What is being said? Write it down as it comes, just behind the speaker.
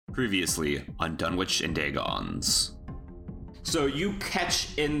Previously on Dunwich and Dagons. So you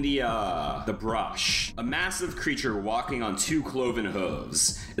catch in the brush a massive creature walking on two cloven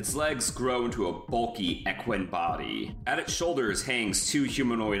hooves. Its legs grow into a bulky equine body. At its shoulders hangs two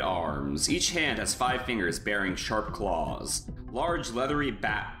humanoid arms. Each hand has 5 fingers bearing sharp claws. Large leathery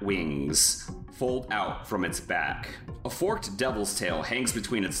bat wings fold out from its back. A forked devil's tail hangs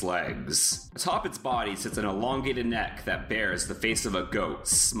between its legs. Atop its body sits an elongated neck that bears the face of a goat,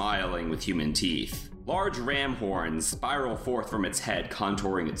 smiling with human teeth. Large ram horns spiral forth from its head,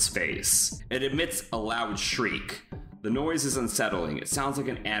 contouring its face. It emits a loud shriek. The noise is unsettling. It sounds like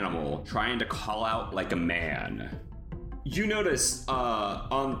an animal trying to call out like a man. You notice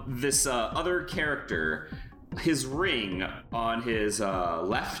on this other character, his ring on his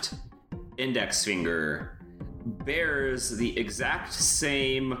left index finger bears the exact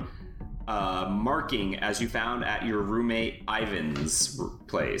same marking as you found at your roommate Ivan's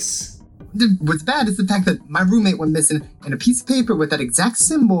place. What's bad is the fact that my roommate went missing and a piece of paper with that exact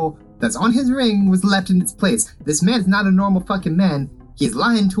symbol that's on his ring was left in its place. This man is not a normal fucking man. He's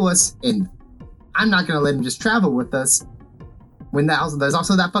lying to us, and I'm not gonna let him just travel with us. When there's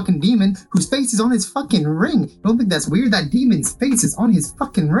also that fucking demon whose face is on his fucking ring. You don't think that's weird? That demon's face is on his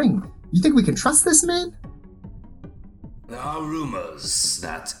fucking ring. You think we can trust this man? There are rumors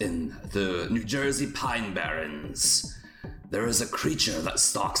that in the New Jersey Pine Barrens, there is a creature that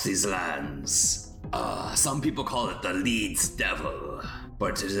stalks these lands. Some people call it the Leeds Devil,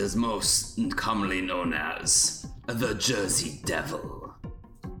 but it is most commonly known as the Jersey Devil.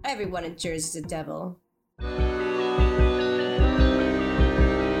 Everyone in Jersey's a devil.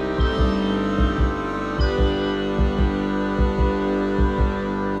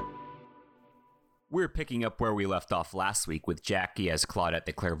 We're picking up where we left off last week with Jackie as Claudette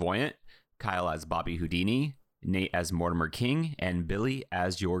the Clairvoyant, Kyle as Bobby Houdini, Nate as Mortimer King, and Billy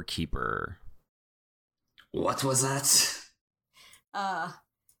as your keeper. What was that?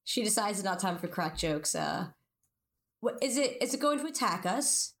 She decides it's not time for crack jokes. What is it? Is it going to attack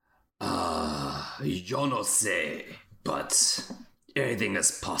us? Yo no sé, but anything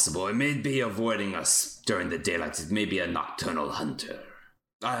is possible. It may be avoiding us during the daylight. It may be a nocturnal hunter.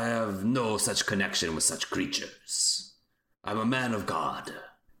 I have no such connection with such creatures. I'm a man of God.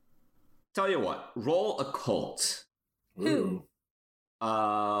 Tell you what, roll occult. Who?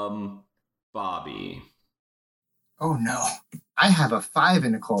 Bobby. Oh no. I have a 5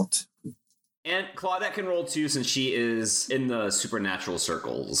 in occult. And Claudette can roll too since she is in the supernatural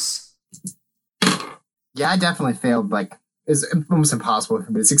circles. Yeah, I definitely failed. It's almost impossible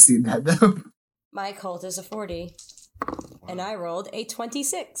for me to succeed in that though. My occult is a 40. And I rolled a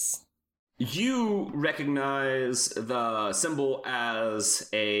 26. You recognize the symbol as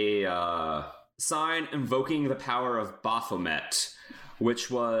a sign invoking the power of Baphomet, which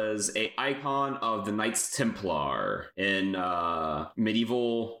was an icon of the Knights Templar in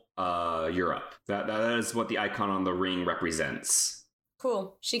medieval Europe. That is what the icon on the ring represents.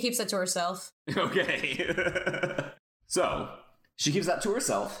 Cool. She keeps that to herself. Okay. So, she keeps that to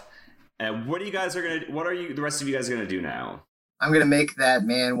herself. And what are the rest of you guys gonna do now? I'm gonna make that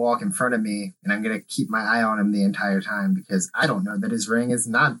man walk in front of me, and I'm gonna keep my eye on him the entire time because I don't know that his ring is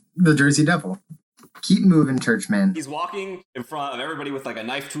not the Jersey Devil. Keep moving, churchman. He's walking in front of everybody with a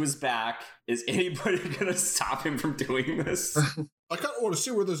knife to his back. Is anybody gonna stop him from doing this? I kind of want to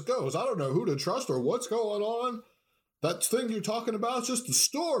see where this goes. I don't know who to trust or what's going on. That thing you're talking about is just a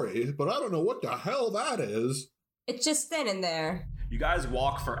story, but I don't know what the hell that is. It's just standing there. You guys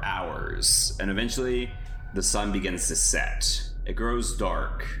walk for hours, and eventually the sun begins to set. It grows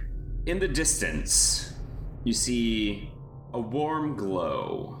dark. In the distance, you see a warm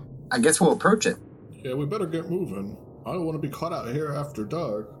glow. I guess we'll approach it. Yeah, we better get moving. I don't want to be caught out here after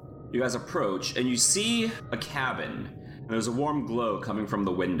dark. You guys approach, and you see a cabin, and there's a warm glow coming from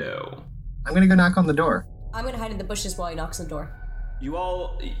the window. I'm gonna go knock on the door. I'm gonna hide in the bushes while he knocks on the door.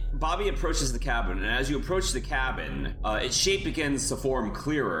 Bobby approaches the cabin, and as you approach the cabin, its shape begins to form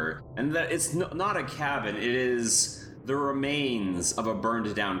clearer, and that it's not a cabin, it is the remains of a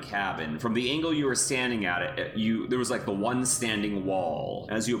burned down cabin. From the angle you were standing at there was the one standing wall.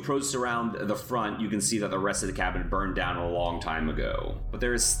 As you approached around the front, you can see that the rest of the cabin burned down a long time ago. But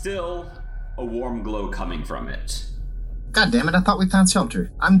there is still a warm glow coming from it. God damn it, I thought we found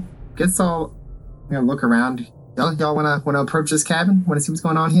shelter. Guess I'll look around. Y'all wanna approach this cabin? Wanna see what's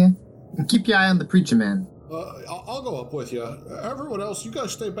going on here? And keep your eye on the preacher man. I'll go up with you. Everyone else, you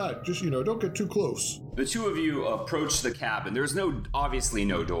guys stay back. Just, don't get too close. The two of you approach the cabin. There's obviously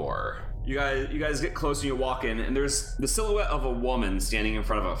no door. You guys get close and you walk in, and there's the silhouette of a woman standing in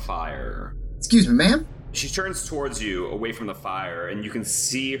front of a fire. Excuse me, ma'am? She turns towards you, away from the fire, and you can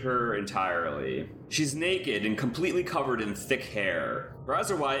see her entirely. She's naked and completely covered in thick hair. Her eyes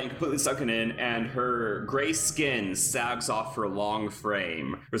are wide and completely sunken in, and her gray skin sags off her long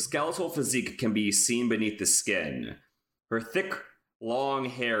frame. Her skeletal physique can be seen beneath the skin. Her thick, long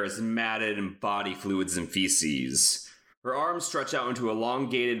hair is matted in body fluids and feces. Her arms stretch out into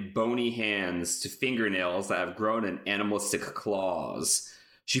elongated, bony hands to fingernails that have grown in animalistic claws.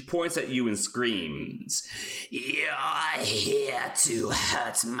 She points at you and screams, "You're here to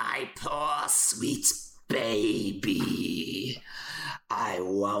hurt my poor sweet baby. I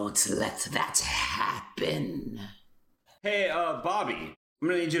won't let that happen." Hey, Bobby, I'm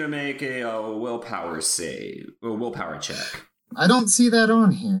gonna need you to make a willpower check. I don't see that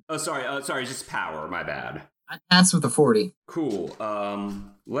on here. Oh, sorry, just power, my bad. I passed with a 40. Cool,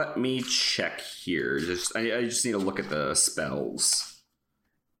 let me check here. I just need to look at the spells.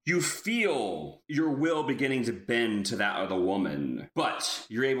 You feel your will beginning to bend to that of the woman, but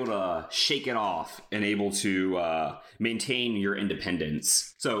you're able to shake it off and able to maintain your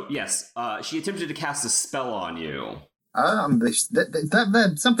independence. So, yes, she attempted to cast a spell on you.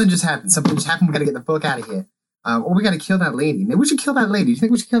 Something just happened. We gotta get the fuck out of here. Or we gotta kill that lady. Maybe we should kill that lady. Do you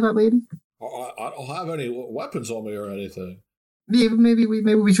think we should kill that lady? I don't have any weapons on me or anything. Maybe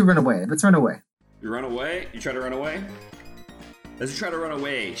we should run away. Let's run away. You run away? You try to run away? As you try to run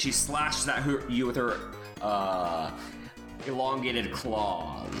away, she slashes at you with her elongated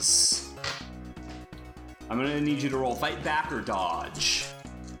claws. I'm gonna need you to roll fight back or dodge.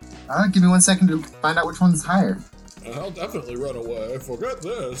 Give me 1 second to find out which one's higher. I'll definitely run away. Forget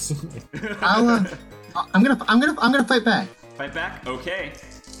this. I'm gonna fight back. Fight back? Okay.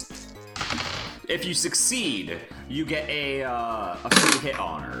 If you succeed, you get a free hit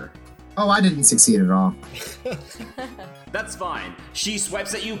on her. Oh, I didn't succeed at all. That's fine. She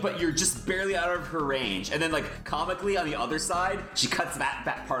swipes at you, but you're just barely out of her range. And then, comically on the other side, she cuts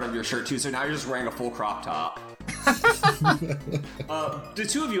that part of your shirt too, so now you're just wearing a full crop top. The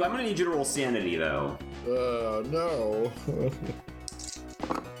two of you, I'm gonna need you to roll sanity, though. No.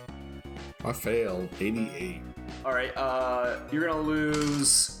 I failed. 88. Alright, you're gonna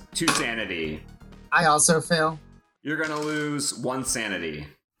lose 2 sanity. I also fail. You're gonna lose 1 sanity.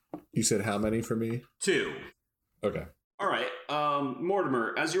 You said how many for me? 2. Okay. Alright,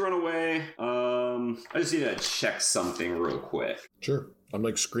 Mortimer, as you run away, I just need to check something real quick. Sure.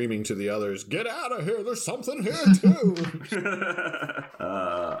 I'm screaming to the others, "Get out of here! There's something here too!"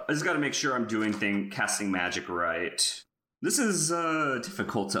 I just gotta make sure I'm doing casting magic right. This is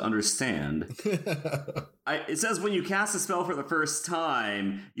difficult to understand. It says when you cast a spell for the first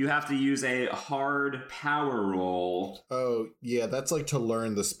time, you have to use a hard power roll. Oh, yeah, that's to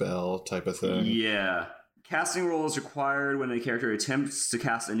learn the spell type of thing. Yeah. Casting roll is required when a character attempts to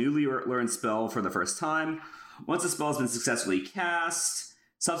cast a newly learned spell for the first time. Once the spell has been successfully cast,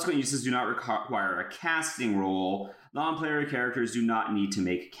 subsequent uses do not require a casting roll. Non-player characters do not need to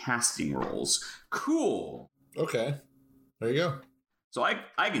make casting rolls. Cool. Okay. There you go. So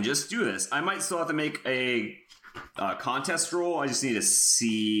I can just do this. I might still have to make a contest roll. I just need to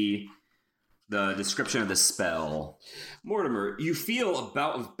see the description of the spell. Mortimer, you feel a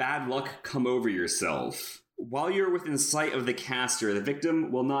bout of bad luck come over yourself. While you're within sight of the caster, the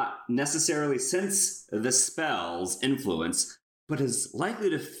victim will not necessarily sense the spell's influence, but is likely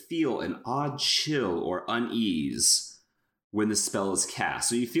to feel an odd chill or unease when the spell is cast.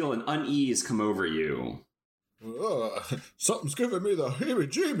 So you feel an unease come over you. Something's giving me the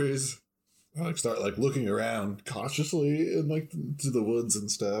heebie-jeebies. I start looking around cautiously in to the woods and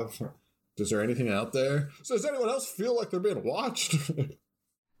stuff. Is there anything out there? So does anyone else feel like they're being watched?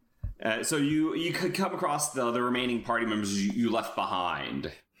 So you could come across the remaining party members you left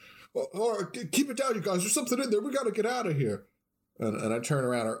behind. Or keep it down, you guys. There's something in there. We got to get out of here. And I turn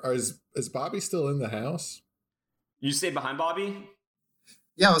around. Is Bobby still in the house? You stay behind Bobby?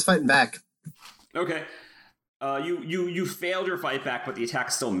 Yeah, I was fighting back. Okay. You failed your fight back, but the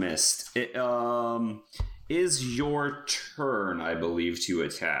attack still missed. It is your turn, I believe, to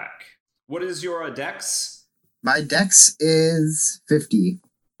attack. What is your dex? My dex is 50.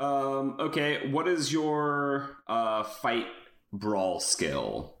 Okay. What is your fight brawl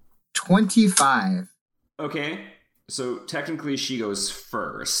skill? 25. Okay. So technically she goes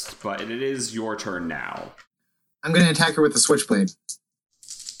first, but it is your turn now. I'm going to attack her with the switchblade.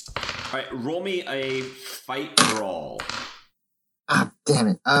 Alright, roll me a fight brawl. Ah, damn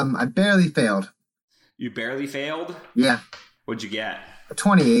it. I barely failed. You barely failed? Yeah. What'd you get? A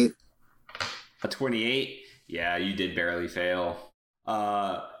 28. A 28? Yeah, you did barely fail.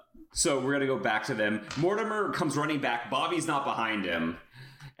 So we're gonna go back to them. Mortimer comes running back. Bobby's not behind him.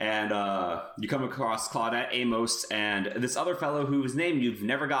 And you come across Claudette, Amos, and this other fellow whose name you've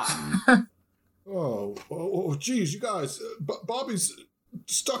never gotten. Geez, you guys, Bobby's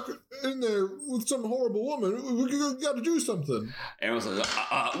stuck in there with some horrible woman. We got to do something. Amos says,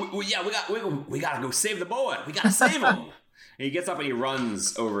 we gotta go save the boy. We gotta save him. And he gets up and he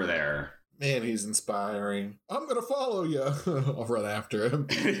runs over there. Man, he's inspiring. I'm gonna follow you. I'll run after him.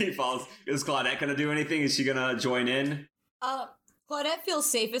 He falls. Is Claudette gonna do anything? Is she gonna join in? Claudette feels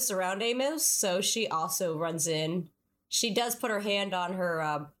safest around Amos, so she also runs in. She does put her hand on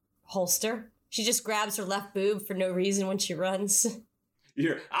her holster. She just grabs her left boob for no reason when she runs.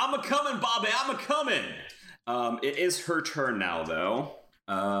 I'm a-coming, Bobby, I'm a-coming! It is her turn now, though.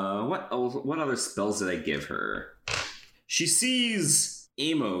 What other spells did I give her? She sees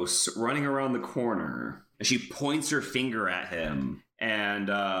Amos running around the corner, and she points her finger at him, and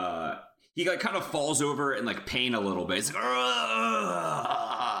he like kind of falls over in like pain a little bit. He's like,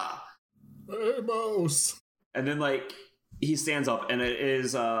 Amos! And then like he stands up, and it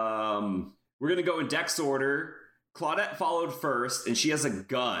is we're gonna go in dex order. Claudette followed first, and she has a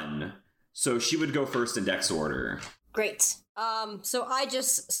gun, so she would go first in dex order. Great. So I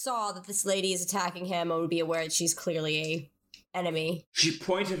just saw that this lady is attacking him and would be aware that she's clearly a enemy. She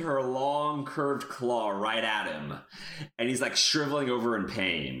pointed her long, curved claw right at him, and he's like shriveling over in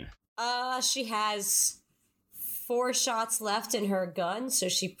pain. She has 4 shots left in her gun, so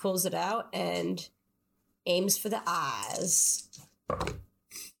she pulls it out and aims for the eyes.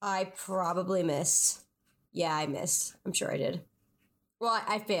 I probably missed. Yeah, I missed. I'm sure I did. Well,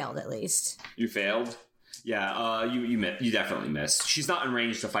 I failed at least. You failed? Yeah, you definitely missed. She's not in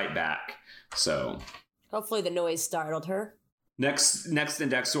range to fight back, so. Hopefully the noise startled her. Next in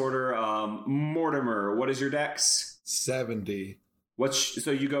dex order, Mortimer, what is your dex? 70.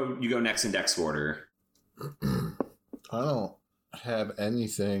 So you go next in dex order. I don't have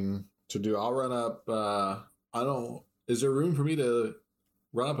anything to do. I'll run up. Is there room for me to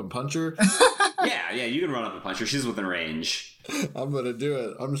run up and punch her? Yeah, you can run up and punch her. She's within range. I'm gonna do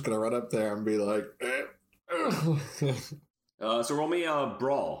it. I'm just gonna run up there and be like, so roll me a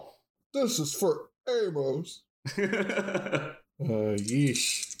brawl. This is for Amos.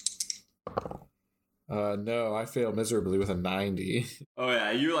 Yeesh. No, I fail miserably with a 90. Oh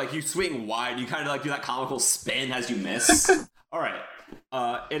yeah, you swing wide. You kind of like do that comical spin as you miss. All right.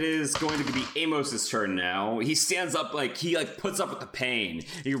 It is going to be Amos's turn now. He stands up, he puts up with the pain.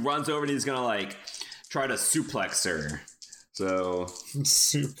 He runs over and he's gonna try to suplex her. So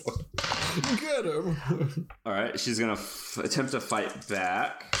get him. All right, she's gonna attempt to fight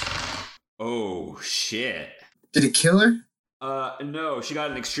back. Oh shit! Did it kill her? No, she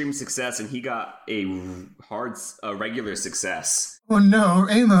got an extreme success and he got a regular success. Oh no,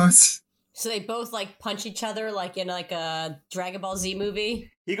 Amos. So they both punch each other in a Dragon Ball Z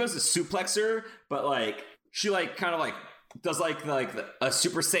movie. He goes to suplex her, but she kind of does a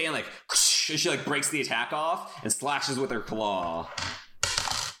Super Saiyan and she breaks the attack off and slashes with her claw.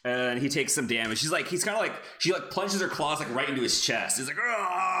 And he takes some damage. She plunges her claws right into his chest. He's like,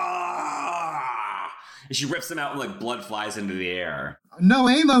 "Argh!" And she rips him out and blood flies into the air. No,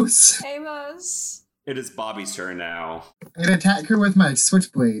 Amos. Amos. It is Bobby's turn now. I'm gonna attack her with my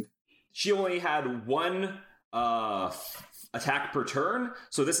switchblade. She only had one attack per turn,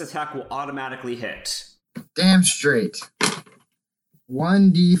 so this attack will automatically hit. Damn straight.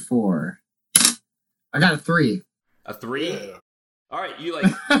 1d4. I got a 3. A 3? Yeah. All right, you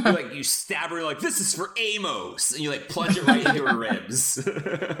you stab her. This is for Amos, and you plunge it right into her ribs.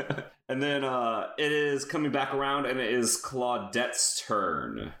 And then it is coming back around, and it is Claudette's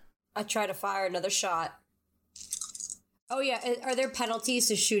turn. I try to fire another shot. Oh yeah, are there penalties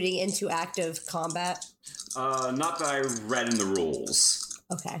to shooting into active combat? Not that I read in the rules.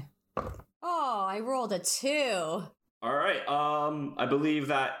 Okay. Oh, I rolled a 2. All right. I believe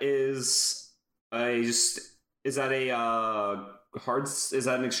that is an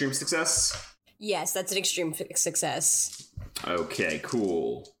extreme success? Yes, that's an extreme success. Okay,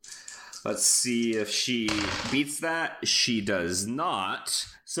 cool. Let's see if she beats that. She does not.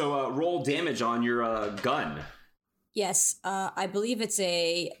 So roll damage on your gun. Yes, I believe it's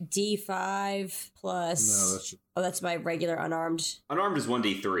a D5 plus. No, that's my regular unarmed. Unarmed is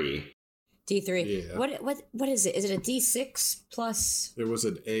 1d3. D3. Yeah. What is it? Is it a D6 plus? It was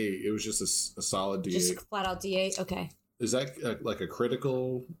an 8. It was just a solid D8. Just flat out D8. Okay. Is that a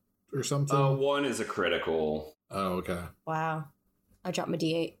critical or something? 1 is a critical. Oh, okay. Wow. I dropped my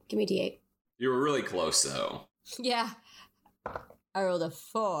D8. Give me D8. You were really close though. Yeah. I rolled a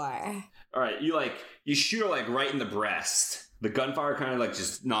 4. All right, you shoot her right in the breast, The gunfire kind of like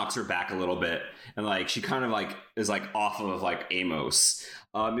just knocks her back a little bit, and like she kind of like is like off of like Amos.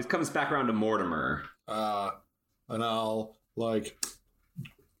 It comes back around to Mortimer. And I'll like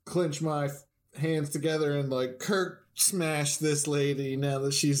clench my hands together and like Kirk smash this lady now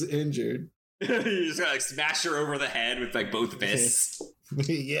that she's injured. You just gotta like smash her over the head with like both fists.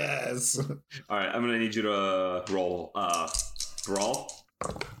 Yes. All right, I'm gonna need you to roll. Brawl.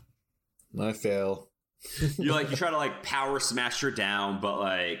 I fail. You try to like power smash her down, but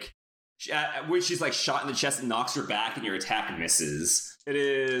like when she's like shot in the chest, it knocks her back, and your attack misses. It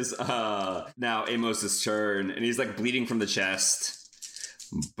is now Amos's turn, and he's like bleeding from the chest,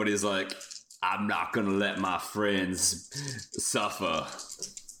 but he's like, I'm not gonna let my friends suffer.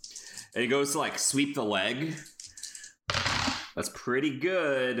 And he goes to like sweep the leg. That's pretty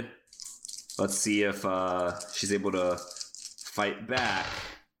good. Let's see if she's able to fight back.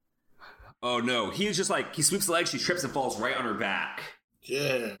 Oh no, he's just like, he sweeps the leg, she trips and falls right on her back.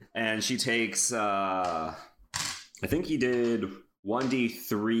 Yeah. And she takes, I think he did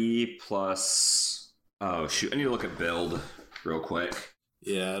 1d3 plus, oh shoot, I need to look at build real quick.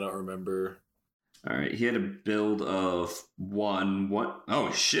 Yeah, I don't remember. All right, he had a build of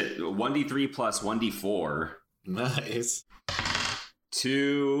 1d3 plus 1d4. Nice.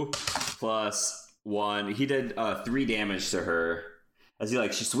 2 plus 1. He did 3 damage to her. As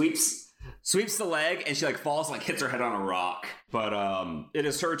she sweeps the leg, and she like falls and like hits her head on a rock. But it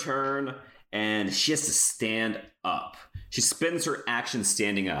is her turn, and she has to stand up. She spends her action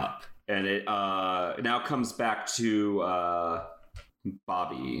standing up, and it now comes back to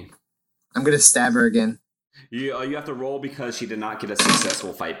Bobby. I'm gonna stab her again. You have to roll because she did not get a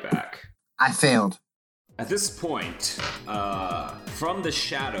successful fight back. I failed. At this point, from the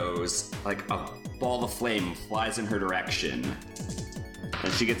shadows, like a ball of flame flies in her direction,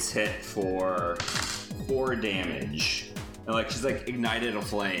 and she gets hit for 4 damage. And like she's like ignited a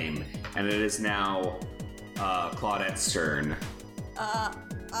flame, and it is now Claudette's turn.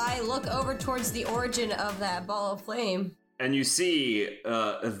 I look over towards the origin of that ball of flame. And you see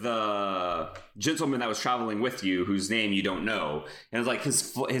the gentleman that was traveling with you, whose name you don't know, and it's like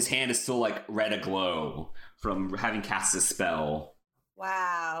his hand is still like red aglow from having cast a spell.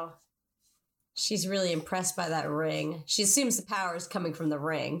 Wow. She's really impressed by that ring. She assumes the power is coming from the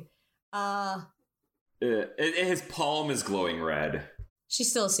ring. His palm is glowing red. She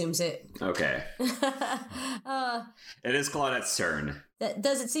still assumes it. Okay. It is Claudette's turn.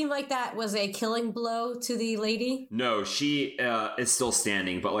 Does it seem like that was a killing blow to the lady? No, she is still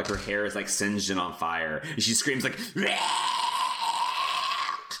standing, but like her hair is like singed and on fire. And she screams like,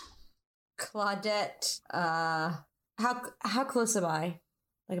 Claudette, how close am I?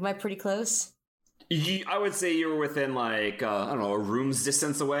 Like, am I pretty close? I would say you were within like, I don't know, a room's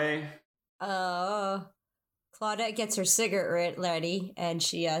distance away. Claudette gets her cigarette ready, and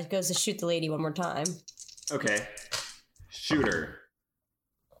she goes to shoot the lady one more time. Okay. Shoot her.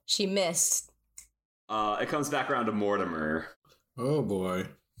 She missed. It comes back around to Mortimer. Oh boy.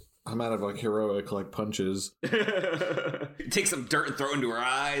 I'm out of like heroic like punches. Take some dirt and throw it into her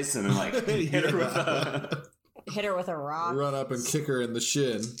eyes, and then like hit her with a rock. Run up and kick her in the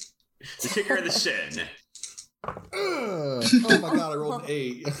shin. You kick her in the shin. Oh my god, I rolled an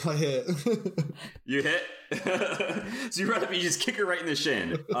 8. I hit. You hit? So you run up and you just kick her right in the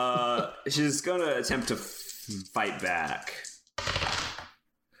shin. She's gonna attempt to fight back.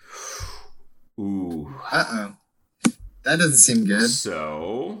 Ooh. Uh-oh. That doesn't seem good.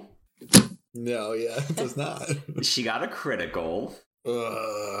 So... No, yeah, it does not. She got a critical.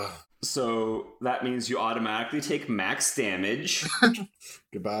 So that means you automatically take max damage.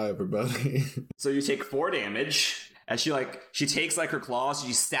 Goodbye, everybody. So you take 4 damage. As she takes like her claws,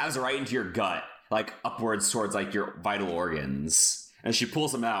 she stabs right into your gut, like upwards towards like your vital organs. And she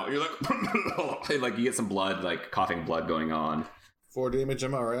pulls them out. You're like, like you get some blood, like coughing blood going on. 4 damage,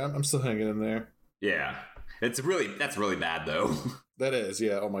 I'm alright. I'm still hanging in there. Yeah. That's really bad though. That is,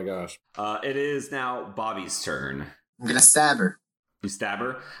 yeah, oh my gosh. It is now Bobby's turn. I'm gonna stab her. You stab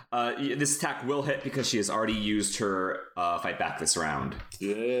her. This attack will hit because she has already used her fight back this round.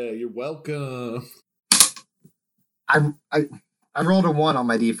 Yeah, you're welcome. I rolled a 1 on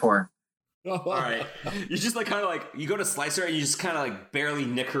my D4. All right. You just like kind of like you go to slice her and you just kind of like barely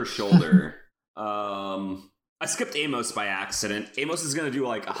nick her shoulder. I skipped Amos by accident. Amos is gonna do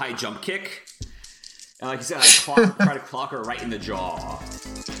like a high jump kick. And like you said, try to clock her right in the jaw.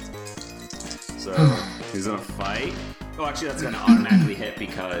 So he's gonna fight. Oh, actually, that's gonna automatically hit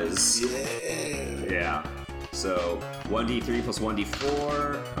because yeah. So 1d3 plus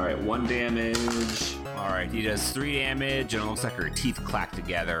 1d4. All right, 1 damage. All right, he does 3 damage, and it looks like her teeth clack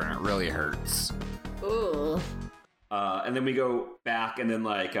together, and it really hurts. Ooh. And then we go back, and then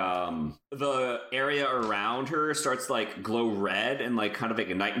like the area around her starts to like glow red and like kind of like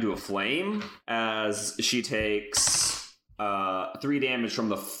ignite into a flame as she takes 3 damage from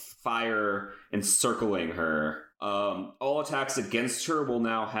the fire encircling her. All attacks against her will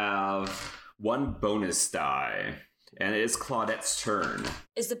now have 1 bonus die, and it is Claudette's turn.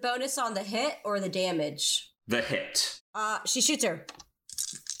 Is the bonus on the hit or the damage? The hit. She shoots her.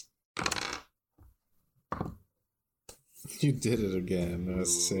 You did it again.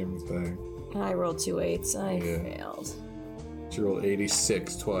 That's the same thing. I rolled 2 8s. I failed. She rolled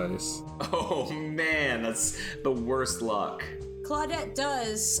 86 twice. Oh man, that's the worst luck. Claudette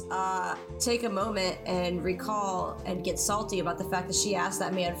does take a moment and recall and get salty about the fact that she asked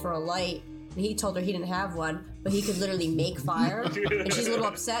that man for a light. And he told her he didn't have one, but he could literally make fire. And she's a little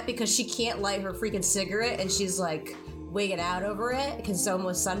upset because she can't light her freaking cigarette, and she's like wigging out over it because it's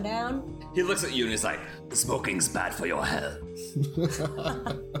almost sundown. He looks at you and he's like, Smoking's bad for your health.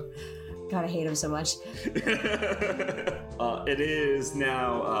 God, I hate him so much. It is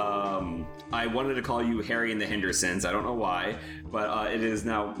now, I wanted to call you Harry and the Hendersons. I don't know why, but it is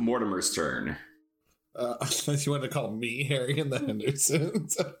now Mortimer's turn. I thought you wanted to call me Harry and the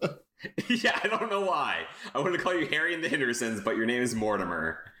Hendersons. Yeah, I don't know why. I wanted to call you Harry and the Hendersons, but your name is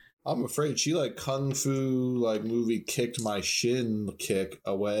Mortimer. I'm afraid she like kung fu like movie kicked my shin kick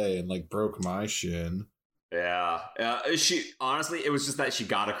away and like broke my shin. Yeah. She honestly, it was just that she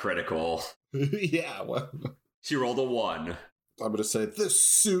got a critical. Yeah, well, She rolled a 1. I'm gonna say this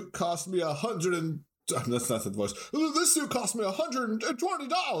suit cost me that's not the voice. This suit cost me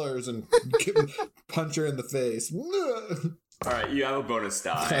 $120 and punch her in the face. All right, you have a bonus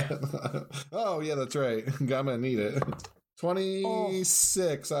die. Oh yeah, that's right. I'm gonna need it.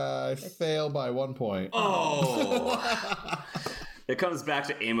 26. I fail by 1 point. Oh. It comes back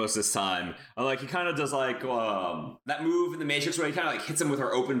to Amos this time. Like he kind of does like that move in the Matrix where he kind of like hits him with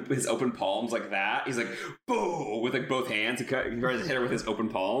his open palms like that. He's like, boo, with like both hands. He tries to hit her with his open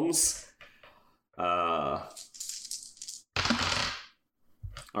palms. All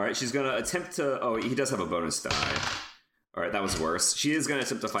right, she's gonna attempt to. Oh, he does have a bonus die. All right, that was worse. She is gonna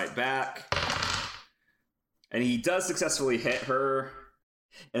attempt to fight back, and he does successfully hit her.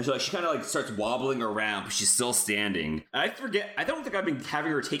 And so like, she kind of like starts wobbling around, but she's still standing. And I don't think I've been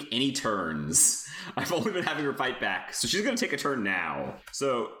having her take any turns. I've only been having her fight back. So she's going to take a turn now.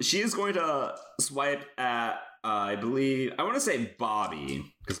 So she is going to swipe at, I want to say Bobby,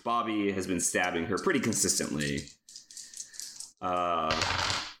 because Bobby has been stabbing her pretty consistently.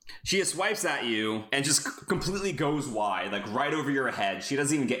 She swipes at you and just completely goes wide, like right over your head. She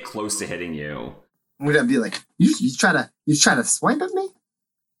doesn't even get close to hitting you. I'm gonna be like, you try to swipe at me?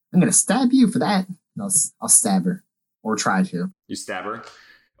 I'm gonna stab you for that. I'll stab her. Or try to. You stab her?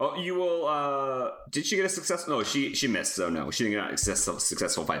 Oh, you will, did she get a success? No, she missed, so no. She didn't get a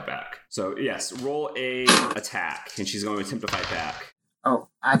successful fight back. So, yes, roll a attack, and she's going to attempt to fight back. Oh,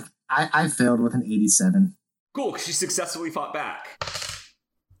 I failed with an 87. Cool, she successfully fought back.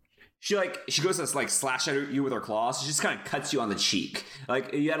 She goes to like slash at you with her claws. She just kind of cuts you on the cheek.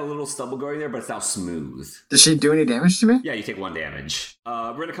 Like you had a little stubble going there, but it's now smooth. Does she do any damage to me? Yeah, you take 1 damage.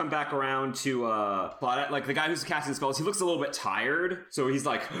 We're gonna come back around to Claudette. Like the guy who's casting spells, he looks a little bit tired, so he's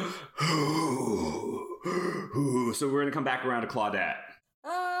like, so we're gonna come back around to Claudette.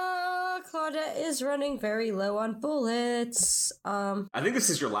 Claudette is running very low on bullets. I think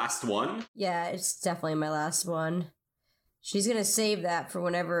this is your last one. Yeah, it's definitely my last one. She's gonna save that for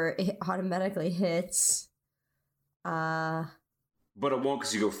whenever it automatically hits. But it won't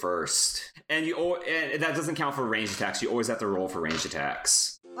because you go first. And and that doesn't count for ranged attacks. You always have to roll for ranged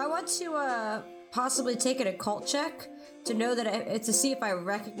attacks. I want to possibly take an occult check to know that to see if I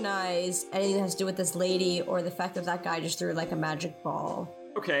recognize anything that has to do with this lady or the fact that guy just threw like a magic ball.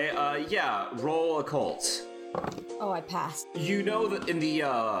 Okay, yeah, roll occult. Oh, I passed. You know that in the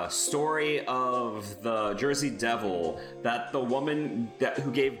story of the Jersey Devil, that the woman who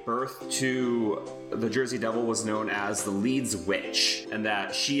gave birth to the Jersey Devil was known as the Leeds Witch, and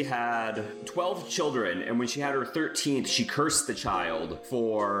that she had 12 children, and when she had her 13th, she cursed the child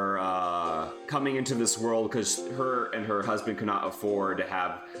for coming into this world because her and her husband could not afford to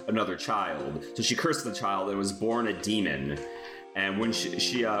have another child. So she cursed the child and was born a demon. And when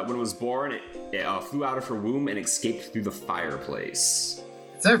when it was born, it flew out of her womb and escaped through the fireplace.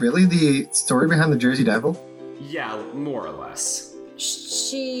 Is that really the story behind the Jersey Devil? Yeah, more or less.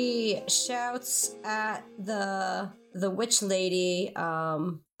 She shouts at the witch lady.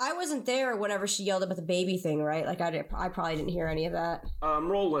 I wasn't there whenever she yelled about the baby thing, right? Like I probably didn't hear any of that.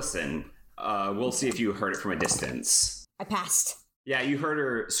 Roll listen. We'll see if you heard it from a distance. I passed. Yeah, you heard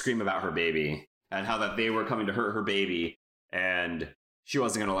her scream about her baby. and how that they were coming to hurt her baby, and she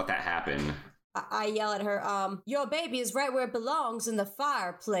wasn't gonna let that happen. I yell at her, your baby is right where it belongs, in the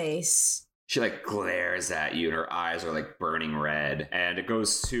fireplace. She like glares at you and her eyes are like burning red. And it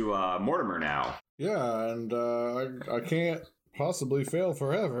goes to Mortimer now. Yeah, and I can't possibly fail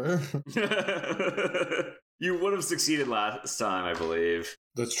forever. You would have succeeded last time, I believe.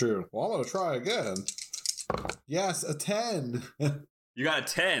 That's true. Well, I'm gonna try again. Yes, a 10. You got a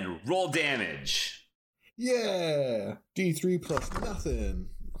 10. Roll damage. Yeah. D3 plus nothing.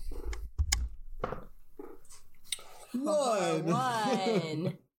 1.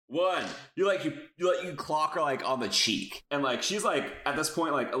 1. 1. You clock her like on the cheek, and like she's like at this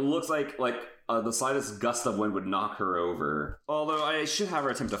point like it looks like the slightest gust of wind would knock her over. Although I should have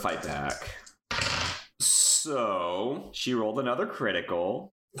her attempt to fight back. So she rolled another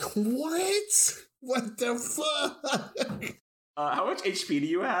critical. What? What the fuck? How much HP do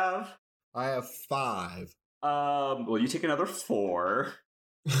you have? I have 5. Well, you take another 4.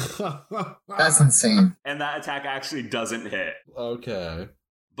 That's insane. And that attack actually doesn't hit. Okay.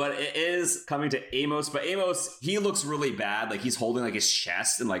 But it is coming to Amos. But Amos, he looks really bad. Like he's holding like his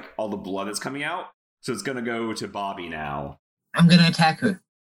chest and like all the blood that's coming out. So it's gonna go to Bobby now. I'm gonna attack her.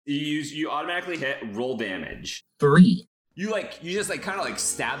 You automatically hit, roll damage. 3. You just like kind of like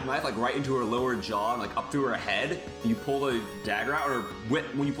stab the knife like right into her lower jaw and like up through her head. You pull the dagger out, or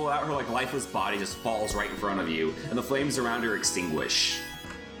when you pull it out, her like lifeless body just falls right in front of you, and the flames around her extinguish.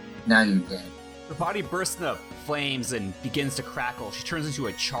 Now you're dead. Her body bursts into flames and begins to crackle. She turns into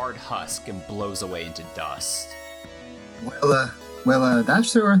a charred husk and blows away into dust. Well,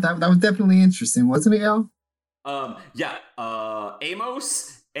 that's sure. That was definitely interesting, wasn't it, Al? Yeah.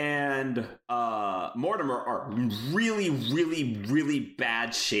 Amos and Mortimer are really, really, really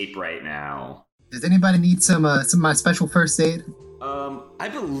bad shape right now. Does anybody need some of my special first aid? I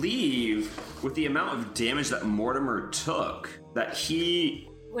believe with the amount of damage that Mortimer took, that he...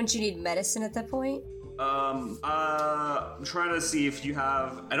 Wouldn't you need medicine at that point? I'm trying to see if you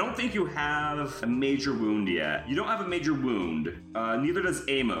have... I don't think you have a major wound yet. You don't have a major wound. Neither does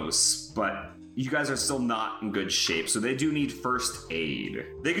Amos, but you guys are still not in good shape, so they do need first aid.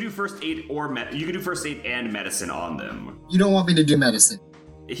 They can do first aid or you can do first aid and medicine on them. You don't want me to do medicine.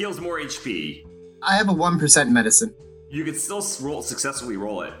 It heals more HP. I have a 1% medicine. You could still successfully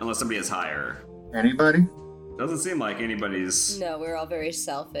roll it, unless somebody is higher. Anybody? Doesn't seem like anybody's... No, we're all very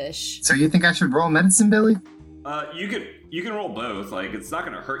selfish. So you think I should roll medicine, Billy? You can roll both. Like, it's not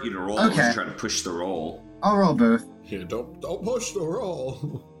gonna hurt you to roll Okay. if you try to push the roll. I'll roll both. Yeah, don't push the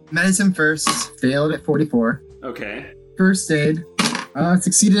roll. Medicine first, failed at 44. Okay. First aid,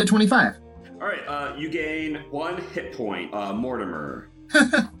 succeeded at 25. Alright, you gain 1 hit point, Mortimer.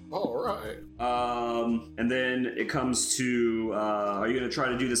 All right. And then it comes to, are you gonna try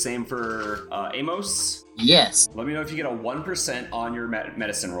to do the same for Amos? Yes. Let me know if you get a 1% on your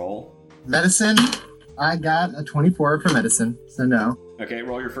medicine roll. Medicine, I got a 24 for medicine, so no. Okay,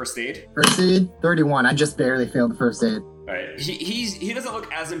 roll your first aid. First aid, 31. I just barely failed the first aid. Alright, he doesn't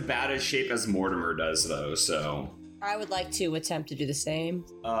look as in bad a shape as Mortimer does, though, so... I would like to attempt to do the same.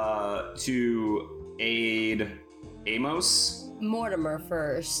 To aid Amos... Mortimer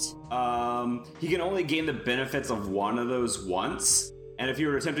first. He can only gain the benefits of one of those once, and if you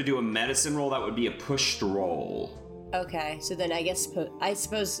were to attempt to do a medicine roll, that would be a pushed roll. Okay, so then I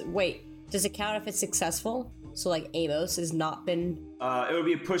suppose, wait, does it count if it's successful? So like Amos has not been... It would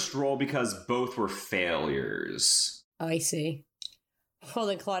be a pushed roll because both were failures. Oh, I see. Well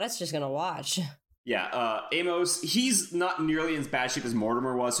then Claudette's just gonna watch. Yeah, Amos, he's not nearly as bad shape as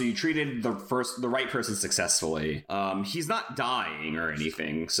Mortimer was, so you treated the right person successfully. He's not dying or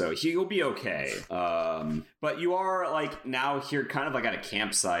anything, so he'll be okay. But you are, like, now here kind of like at a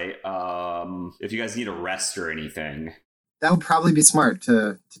campsite, if you guys need a rest or anything. That would probably be smart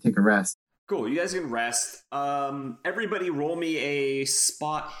to take a rest. Cool, you guys can rest. Everybody roll me a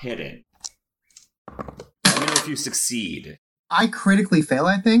spot hidden. Let me know if you succeed. I critically fail,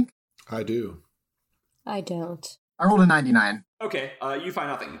 I think. I do. I don't. I rolled a 99. Okay, you find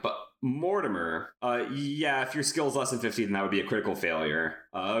nothing. But Mortimer, yeah, if your skill's less than 50, then that would be a critical failure.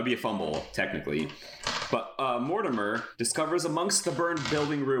 It would be a fumble, technically. But Mortimer discovers amongst the burned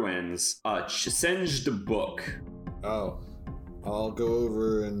building ruins a singed book. Oh, I'll go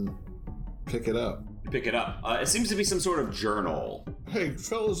over and pick it up. You pick it up. It seems to be some sort of journal. Hey,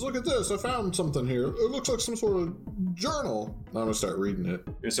 fellas, look at this. I found something here. It looks like some sort of journal. I'm gonna start reading it.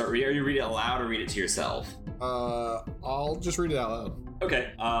 You're gonna start reading. Are you reading it aloud or read it to yourself? I'll just read it out loud.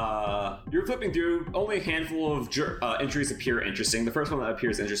 Okay, you're flipping through. Only a handful of entries appear interesting. The first one that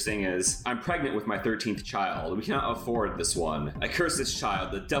appears interesting is, I'm pregnant with my 13th child. We cannot afford this one. I curse this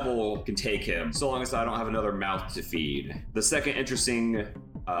child. The devil can take him, so long as I don't have another mouth to feed. The second interesting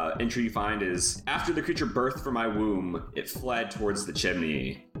entry you find is, after the creature birthed from my womb, it fled towards the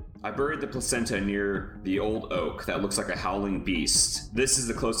chimney. I buried the placenta near the old oak that looks like a howling beast. This is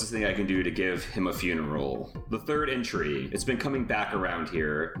the closest thing I can do to give him a funeral. The third entry, it's been coming back around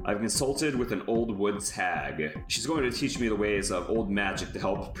here. I've consulted with an old woods hag. She's going to teach me the ways of old magic to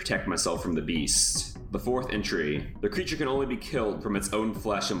help protect myself from the beast. The fourth entry, the creature can only be killed from its own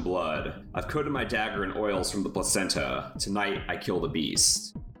flesh and blood. I've coated my dagger in oils from the placenta. Tonight, I kill the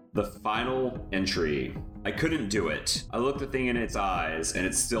beast. The final entry. I couldn't do it. I looked the thing in its eyes, and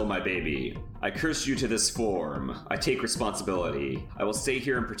it's still my baby. I curse you to this form. I take responsibility. I will stay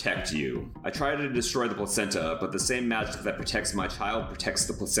here and protect you. I tried to destroy the placenta, but the same magic that protects my child protects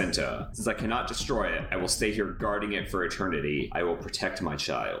the placenta. Since I cannot destroy it, I will stay here guarding it for eternity. I will protect my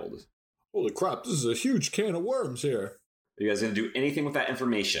child. Holy crap, this is a huge can of worms here. Are you guys gonna do anything with that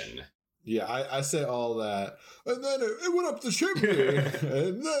information? Yeah, I say all that. And then it went up the chimney.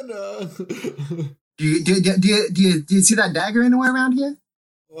 And then, Do you see that dagger anywhere around here?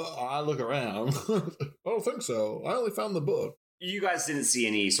 I look around. I don't think so. I only found the book. You guys didn't see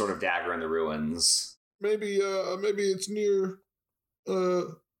any sort of dagger in the ruins. Maybe it's near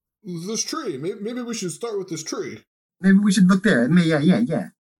this tree. Maybe we should start with this tree. Maybe we should look there. Yeah.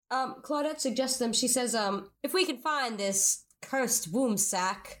 Claudette suggests them. She says, if we can find this cursed womb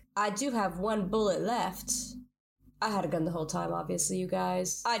sack, I do have one bullet left. I had a gun the whole time, obviously, you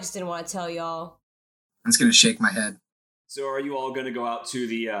guys. I just didn't want to tell y'all. I'm just gonna shake my head. So are you all gonna go out to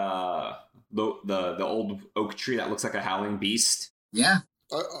the old oak tree that looks like a howling beast? Yeah.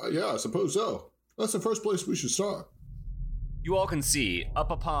 Yeah, I suppose so. That's the first place we should start. You all can see,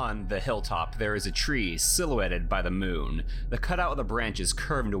 up upon the hilltop, there is a tree silhouetted by the moon. The cutout of the branches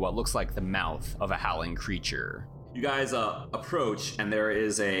curve into what looks like the mouth of a howling creature. You guys approach, and there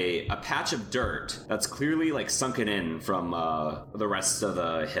is a patch of dirt that's clearly like sunken in from the rest of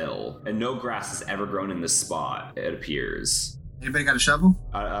the hill, and no grass has ever grown in this spot, it appears. Anybody got a shovel?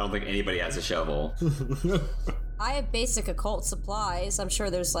 I don't think anybody has a shovel. I have basic occult supplies. I'm sure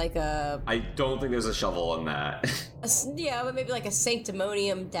there's like a... I don't think there's a shovel in that. Yeah, but maybe like a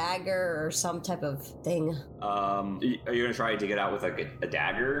sanctimonium dagger or some type of thing. Are you gonna try to dig it out with like a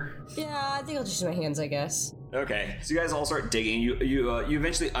dagger? Yeah, I think I'll just use my hands, I guess. Okay, so you guys all start digging. You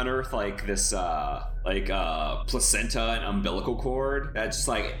eventually unearth like this placenta and umbilical cord that just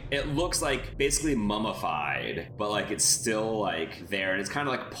like, it looks like basically mummified, but like it's still like there, and it's kind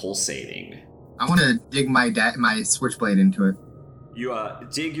of like pulsating. I want to dig my switchblade into it. You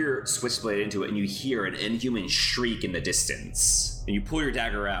dig your switchblade into it, and you hear an inhuman shriek in the distance. And you pull your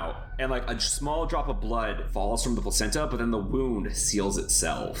dagger out, and like a small drop of blood falls from the placenta, but then the wound seals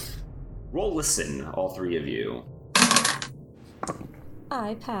itself. Roll listen, all three of you.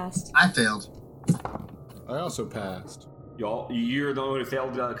 I passed. I failed. I also passed. You're the one who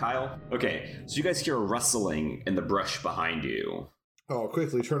failed, Kyle? Okay, so you guys hear a rustling in the brush behind you. Oh,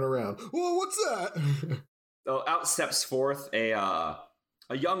 quickly turn around. Whoa, what's that? So out steps forth a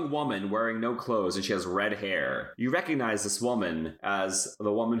young woman wearing no clothes, and she has red hair. You recognize this woman as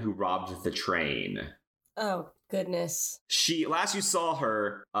the woman who robbed the train. Oh, goodness. Last you saw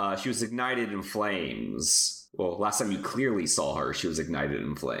her, she was ignited in flames. Well, last time you clearly saw her, she was ignited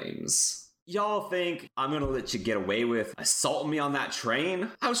in flames. Y'all think I'm gonna let you get away with assaulting me on that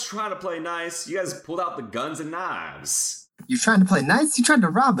train? I was trying to play nice. You guys pulled out the guns and knives. You trying to play nice? You tried to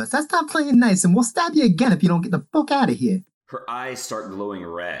rob us. That's not playing nice, and we'll stab you again if you don't get the fuck out of here. Her eyes start glowing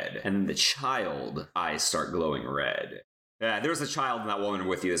red, and then the child eyes start glowing red. Yeah, there was a child and that woman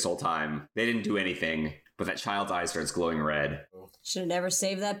with you this whole time. They didn't do anything, but that child's eye starts glowing red. Should have never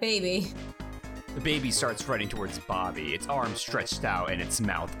saved that baby. The baby starts running towards Bobby, its arms stretched out and its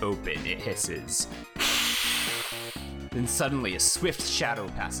mouth open. It hisses. Then suddenly a swift shadow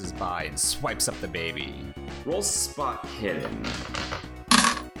passes by and swipes up the baby. Roll spot hidden.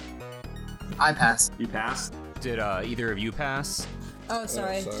 I passed. You passed? Did either of you pass? Oh,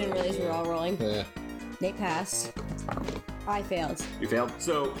 sorry. Didn't realize we were all rolling. Yeah. Nate passed. I failed. You failed?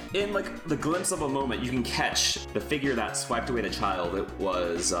 So, in like the glimpse of a moment, you can catch the figure that swiped away the child. It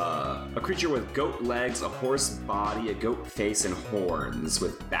was a creature with goat legs, a horse body, a goat face, and horns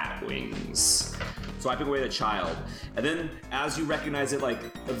with bat wings. swiping away the child. And then, as you recognize it, like,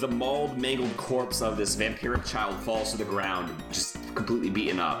 the mauled, mangled corpse of this vampiric child falls to the ground, just completely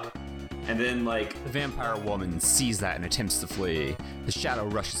beaten up. And then, like... The vampire woman sees that and attempts to flee. The shadow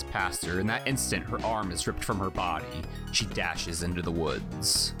rushes past her. In that instant, her arm is ripped from her body. She dashes into the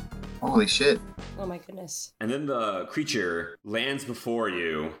woods. Holy shit. Oh my goodness. And then the creature lands before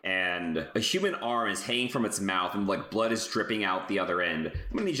you, and a human arm is hanging from its mouth, and like blood is dripping out the other end.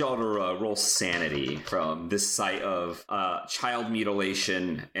 I'm gonna need y'all to roll sanity from this site of child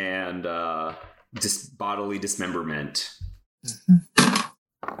mutilation and bodily dismemberment.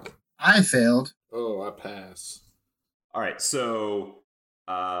 I failed. Oh, I pass. All right, so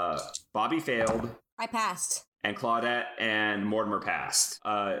Bobby failed. I passed. And Claudette and Mortimer passed.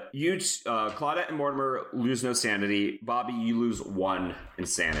 Claudette and Mortimer lose no sanity. Bobby, you lose 1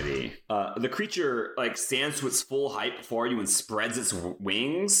 insanity. The creature like stands to its full height before you and spreads its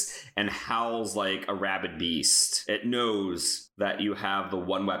wings and howls like a rabid beast. It knows that you have the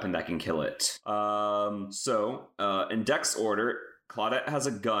one weapon that can kill it. So in Dex order, Claudette has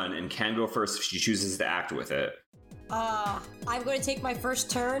a gun and can go first if she chooses to act with it. I'm going to take my first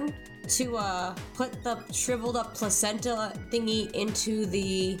turn to put the shriveled up placenta thingy into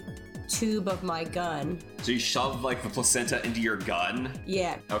the tube of my gun. So you shove like the placenta into your gun?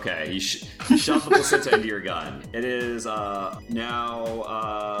 Yeah. Okay, you shove the placenta into your gun. It is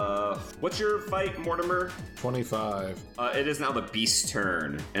now what's your fight, Mortimer? 25. It is now the beast's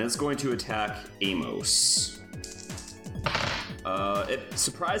turn, and it's going to attack Amos. It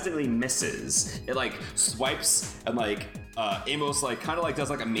surprisingly misses. It like swipes and like Amos like kind of like does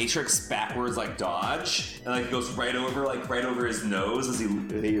like a Matrix backwards like dodge and like goes right over his nose as he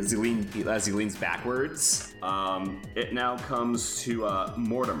leans backwards. It now comes to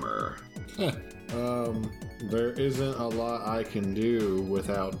Mortimer. There isn't a lot I can do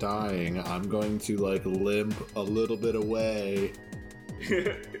without dying. I'm going to like limp a little bit away.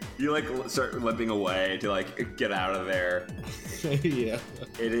 You like start limping away to like get out of there. Yeah.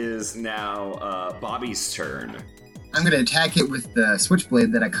 It is now Bobby's turn. I'm gonna attack it with the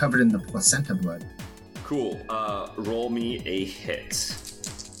switchblade that I covered in the placenta blood. Cool. Roll me a hit.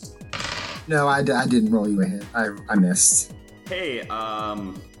 No, I didn't roll you a hit. I missed. Hey,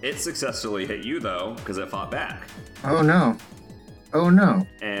 it successfully hit you though, because it fought back. Oh no. Oh no.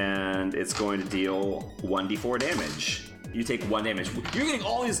 And it's going to deal 1d4 damage. You take 1 damage. You're getting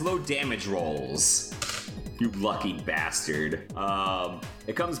all these low damage rolls. You lucky bastard.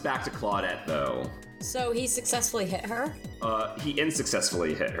 It comes back to Claudette though. So he successfully hit her? He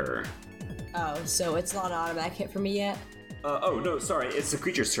unsuccessfully hit her. Oh, so it's not an automatic hit for me yet? Oh no, sorry, it's the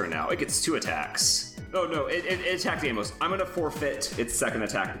creature's turn now. It gets 2 attacks. No, it attacked Amos. I'm gonna forfeit its second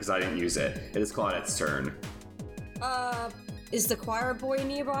attack because I didn't use it. It is Claudette's turn. Is the choir boy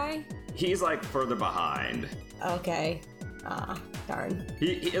nearby? He's like further behind. Okay. Darn.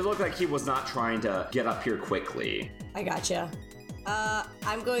 It looked like he was not trying to get up here quickly. I gotcha.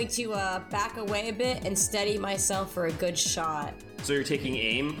 I'm going to back away a bit and steady myself for a good shot. So you're taking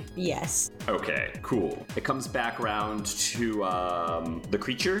aim? Yes. Okay, cool. It comes back around to the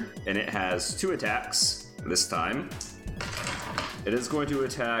creature, and it has 2 attacks this time. It is going to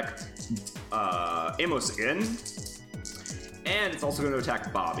attack Amos again, and it's also going to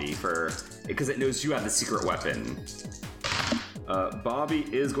attack Bobby because it knows you have the secret weapon. Bobby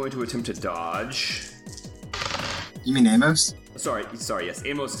is going to attempt to dodge. You mean Amos? Sorry, yes.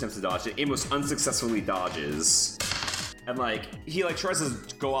 Amos attempts to dodge it. Amos unsuccessfully dodges. And, like, he, like, tries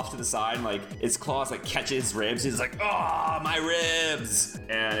to go off to the side, and, like, its claws, like, catch his ribs. He's like, "Ah, my ribs!"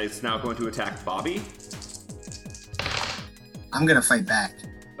 And it's now going to attack Bobby. I'm gonna fight back.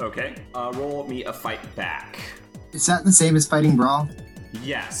 Okay. Roll me a fight back. Is that the same as fighting brawl?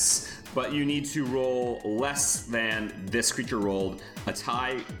 Yes. But you need to roll less than this creature rolled. A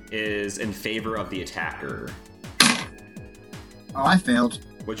tie is in favor of the attacker. Oh, I failed.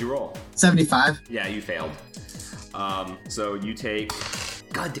 What'd you roll? 75. Yeah, you failed. So you take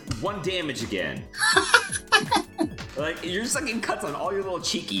 1 damage again. Like, you're just like getting cuts on all your little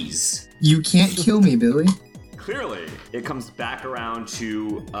cheekies. You can't kill me, Billy. Clearly. It comes back around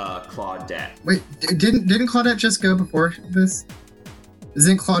to Claudette. Wait, didn't Claudette just go before this?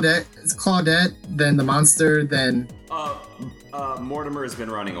 Isn't Claudette? It's Claudette, then the monster, then... Mortimer has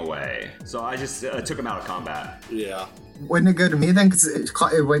been running away. So I just took him out of combat. Yeah. Wouldn't it go to me then? Because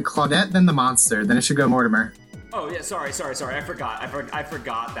it went Claudette, then the monster, then it should go Mortimer. Oh yeah, sorry. I forgot. I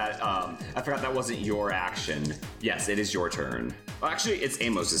forgot that wasn't your action. Yes, it is your turn. Well, actually, it's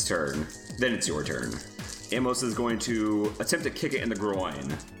Amos's turn. Then it's your turn. Amos is going to attempt to kick it in the groin.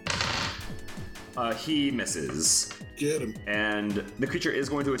 He misses. Get him. And the creature is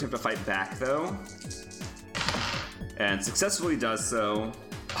going to attempt to fight back, though. And successfully does so.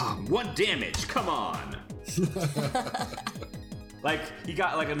 1 damage, come on! Like, he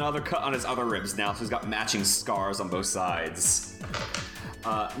got like another cut on his other ribs now, so he's got matching scars on both sides.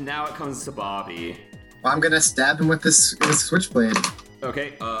 Now it comes to Bobby. Well, I'm gonna stab him with this switchblade.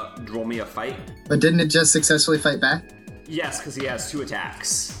 Okay, roll me a fight. But didn't it just successfully fight back? Yes, because he has 2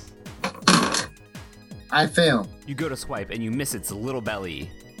 attacks. I fail. You go to swipe and you miss its little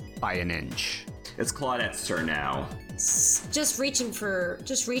belly by an inch. It's Claudette's turn now. Just reaching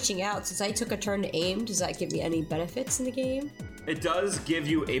out. Since I took a turn to aim, does that give me any benefits in the game? It does give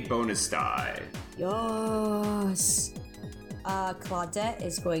you a bonus die. Yes. Claudette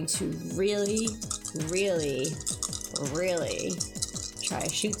is going to really try to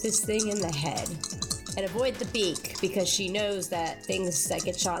shoot this thing in the head and avoid the beak, because she knows that things that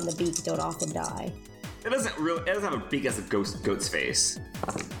get shot in the beak don't often die. It doesn't have a beak as a goat's face.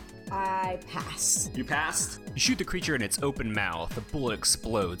 I pass. You passed? You shoot the creature in its open mouth, the bullet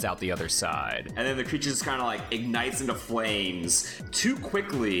explodes out the other side. And then the creature just kind of like ignites into flames too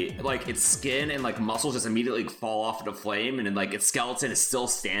quickly. Like its skin and like muscles just immediately fall off into flame, and then like its skeleton is still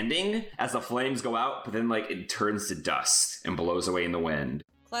standing as the flames go out, but then like it turns to dust and blows away in the wind.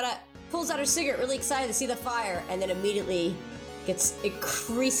 Claudette pulls out her cigarette, really excited to see the fire, and then immediately gets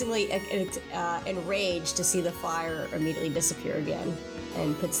increasingly enraged to see the fire immediately disappear again,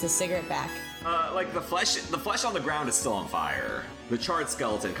 and puts the cigarette back. Like the flesh on the ground is still on fire. The charred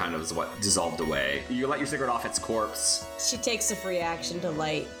skeleton kind of is what dissolved away. You let your cigarette off its corpse. She takes a free action to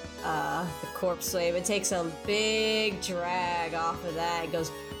light the corpse flame. It takes a big drag off of that. It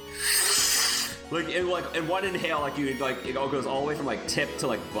goes like in one inhale, like you like it all goes all the way from like tip to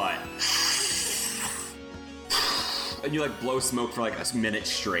like butt. And you like blow smoke for like a minute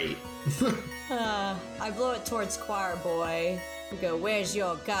straight. I blow it towards Choir Boy. We go, "Where's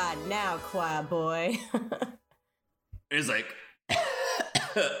your god now, Choir Boy?" It's like,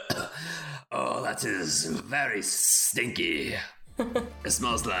 oh, that is very stinky. It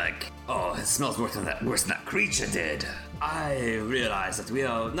smells worse than that creature did. I realize that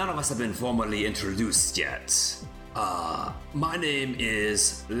none of us have been formally introduced yet. My name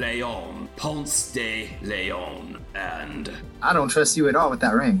is Leon, Ponce de Leon, and I don't trust you at all with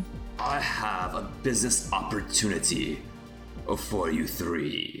that ring. I have a business opportunity for you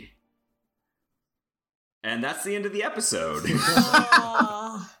 3. And that's the end of the episode.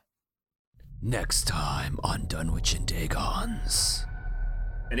 Next time on Dunwich and Dagons.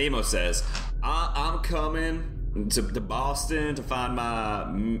 And Amos says, I'm coming to Boston to find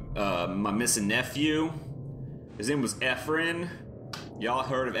my missing nephew. His name was Efren. Y'all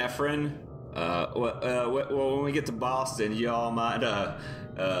heard of Efren? Well, when we get to Boston, y'all might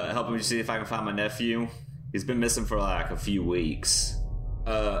help me see if I can find my nephew. He's been missing for like a few weeks.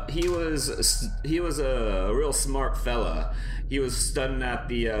 He was a real smart fella. He was studying at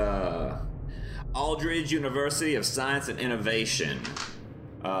the Aldridge University of Science and Innovation.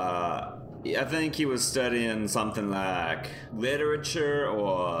 I think he was studying something like literature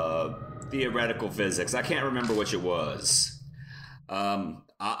or theoretical physics. I can't remember which it was.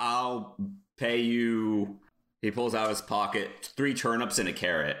 I'll pay you. He pulls out his pocket 3 turnips and a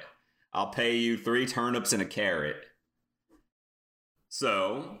carrot. I'll pay you 3 turnips and a carrot.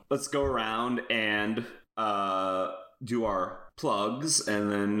 So let's go around and do our plugs,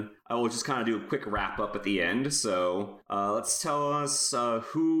 and then I will just kind of do a quick wrap up at the end. So let's tell us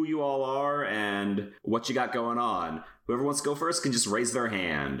who you all are and what you got going on. Whoever wants to go first can just raise their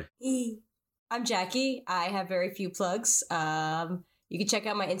hand. I'm Jackie. I have very few plugs. You can check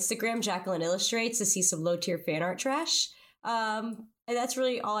out my Instagram, Jacqueline Illustrates, to see some low-tier fan art trash. And that's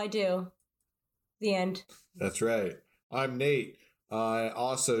really all I do. The end. That's right. I'm Nate. I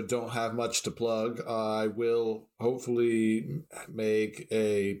also don't have much to plug. I will hopefully make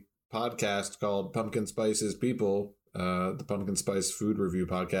a podcast called Pumpkin Spice's People, the Pumpkin Spice Food Review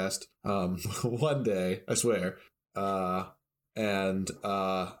Podcast, one day, I swear. And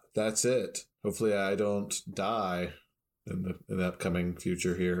that's it. Hopefully I don't die in the upcoming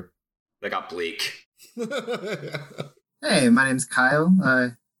future here. They got bleak. Hey, my name's Kyle.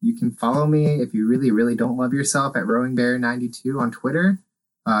 You can follow me if you really, really don't love yourself at RowingBear92 on Twitter.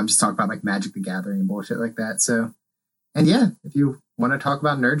 I'm just talking about like Magic the Gathering and bullshit like that. So, and yeah, if you want to talk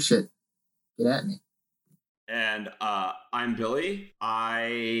about nerd shit, get at me. And I'm Billy.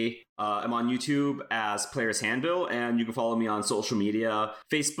 I am on YouTube as Players Handbill, and you can follow me on social media,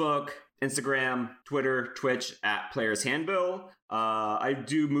 Facebook, Instagram, Twitter, Twitch at Players Handbill. I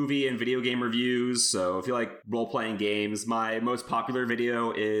do movie and video game reviews, so if you like role-playing games, my most popular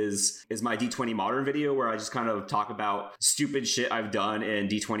video is my D20 Modern video, where I just kind of talk about stupid shit I've done in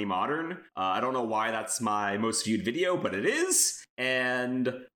D20 Modern. I don't know why that's my most viewed video, but it is.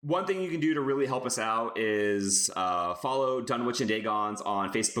 And one thing you can do to really help us out is follow Dunwich and Dagons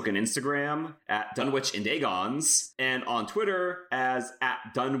on Facebook and Instagram at Dunwich and Dagons, and on Twitter as at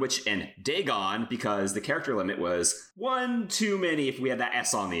Dunwich and Dagon, because the character limit was one too many if we had that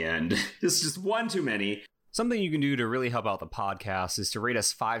S on the end. It's just one too many. Something you can do to really help out the podcast is to rate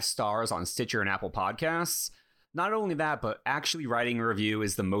us 5 stars on Stitcher and Apple Podcasts. Not only that, but actually writing a review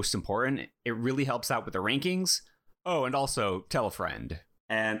is the most important. It really helps out with the rankings. Oh, and also tell a friend.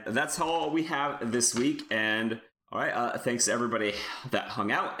 And that's all we have this week. And all right, thanks to everybody that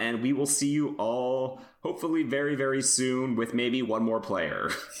hung out. And we will see you all hopefully very, very soon with maybe one more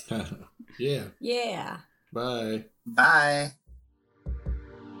player. Yeah. Yeah. Bye. Bye.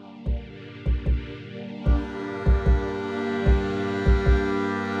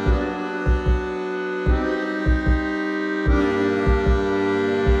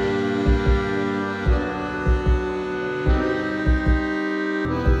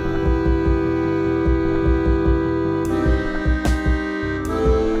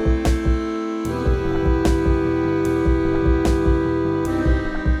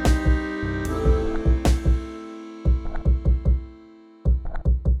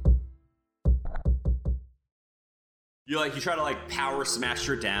 You try to like power smash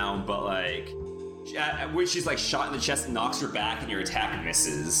her down, but like when she's like shot in the chest and knocks her back, and your attack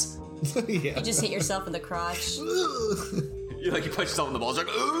misses. Yeah. You just hit yourself in the crotch. You punch yourself in the balls, like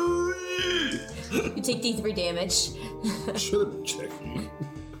ooh. You take D3 damage. Should have been checking.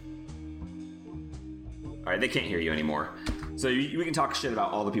 All right, they can't hear you anymore, so we can talk shit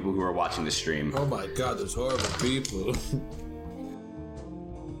about all the people who are watching the stream. Oh my god, there's horrible people.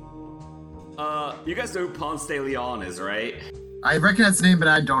 You guys know who Ponce de Leon is, right? I recognize the name, but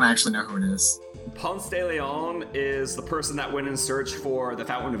I don't actually know who it is. Ponce de Leon is the person that went in search for the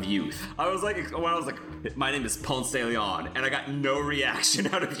Fountain of Youth. I was like, my name is Ponce de Leon, and I got no reaction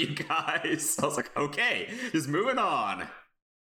out of you guys. I was like, okay, just moving on.